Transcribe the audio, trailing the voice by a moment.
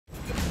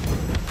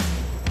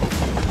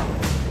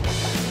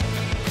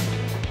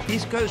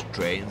East Coast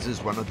Trains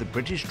is one of the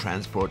British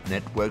transport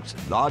network's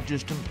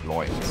largest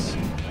employers.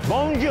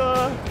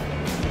 Bonjour!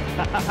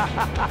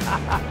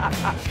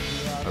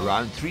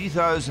 Around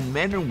 3,000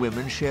 men and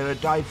women share a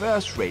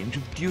diverse range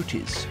of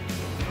duties.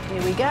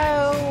 Here we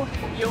go.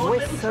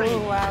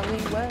 Whistle while we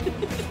wait.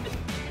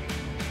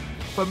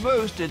 For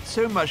most, it's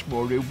so much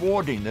more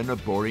rewarding than a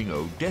boring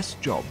old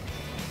desk job.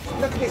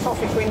 Look at this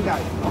office window.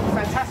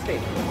 Fantastic.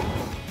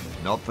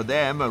 Not for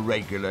them, a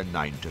regular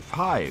 9 to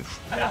 5.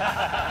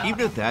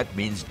 Even if that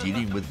means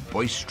dealing with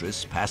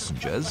boisterous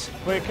passengers.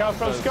 We come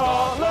from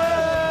Scotland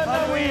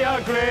and we are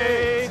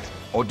great.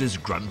 Or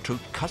disgruntled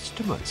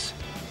customers.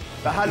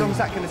 But how long is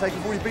that going to take?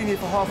 We've already been here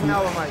for half an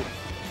hour, mate.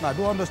 I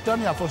do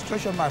understand your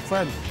frustration, my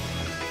friend.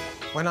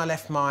 When I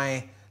left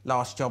my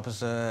last job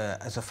as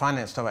a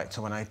finance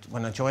director, when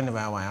I joined the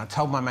railway, I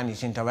told my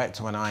managing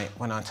director when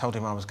I told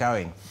him I was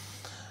going,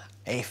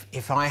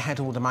 if I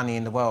had all the money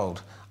in the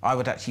world, I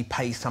would actually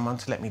pay someone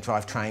to let me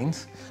drive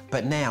trains.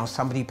 But now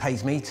somebody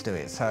pays me to do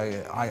it,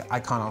 so I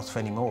can't ask for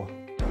any more.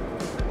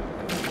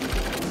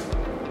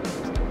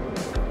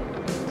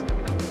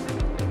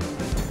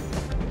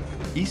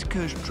 East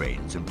Coast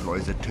Trains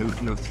employs a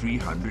total of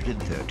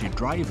 330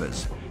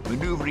 drivers,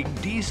 manoeuvring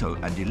diesel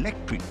and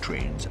electric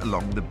trains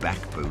along the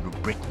backbone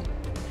of Britain.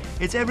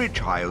 It's every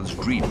child's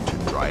dream to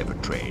drive a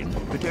train,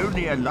 but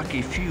only a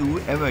lucky few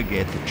ever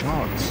get the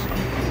chance.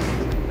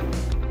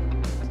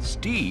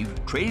 Steve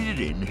traded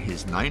in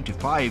his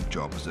 9-to-5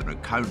 job as an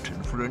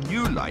accountant for a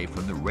new life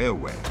on the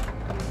railway.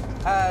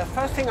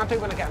 First thing I do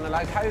when I get on the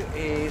loco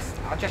is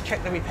I just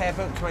check the repair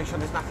book to make sure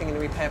there's nothing in the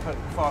repair book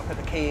before I put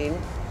the key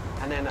in.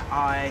 And then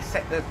I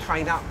set the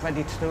train up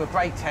ready to do a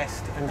brake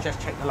test and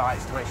just check the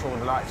lights to make sure all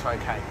the lights are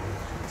OK.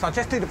 So I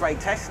just do the brake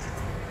test.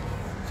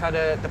 So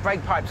the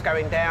brake pipe's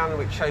going down,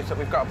 which shows that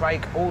we've got a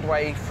brake all the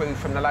way through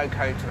from the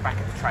loco to the back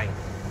of the train.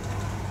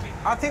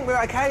 I think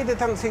we're OK. There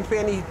doesn't seem to be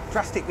any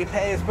drastic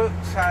repairs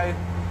booked, so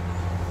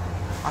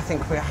I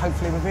think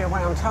hopefully we'll be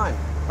away on time.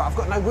 But I've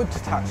got no wood to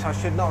touch, so I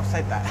should not have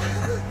said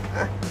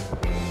that.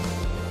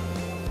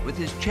 With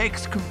his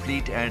checks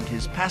complete and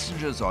his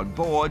passengers on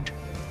board,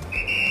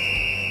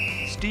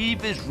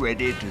 Steve is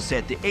ready to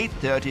set the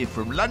 8:30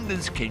 from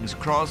London's King's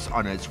Cross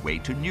on its way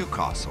to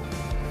Newcastle.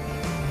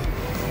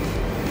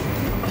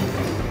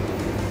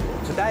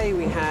 Today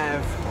we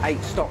have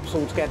 8 stops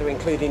altogether,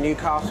 including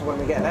Newcastle when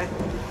we get there.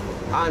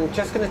 I'm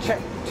just going to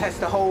test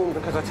the horn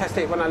because I test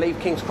it when I leave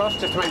King's Cross,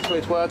 just to make sure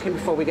it's working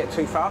before we get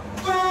too far.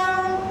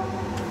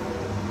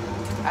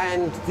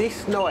 And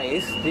this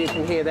noise that you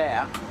can hear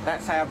there,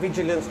 that's our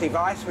vigilance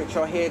device, which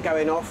I hear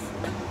going off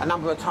a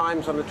number of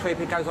times on the trip.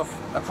 It goes off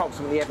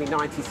approximately every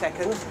 90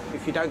 seconds.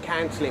 If you don't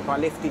cancel it by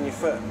lifting your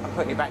foot and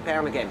putting it back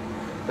down again,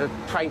 the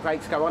train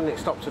brakes go on and it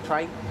stops the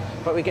train.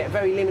 But we get a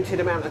very limited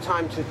amount of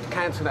time to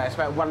cancel that. It's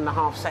about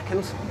 1.5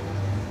 seconds.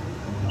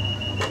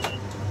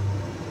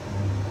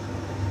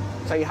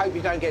 So you hope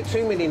you don't get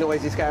too many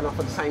noises going off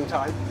at the same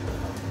time.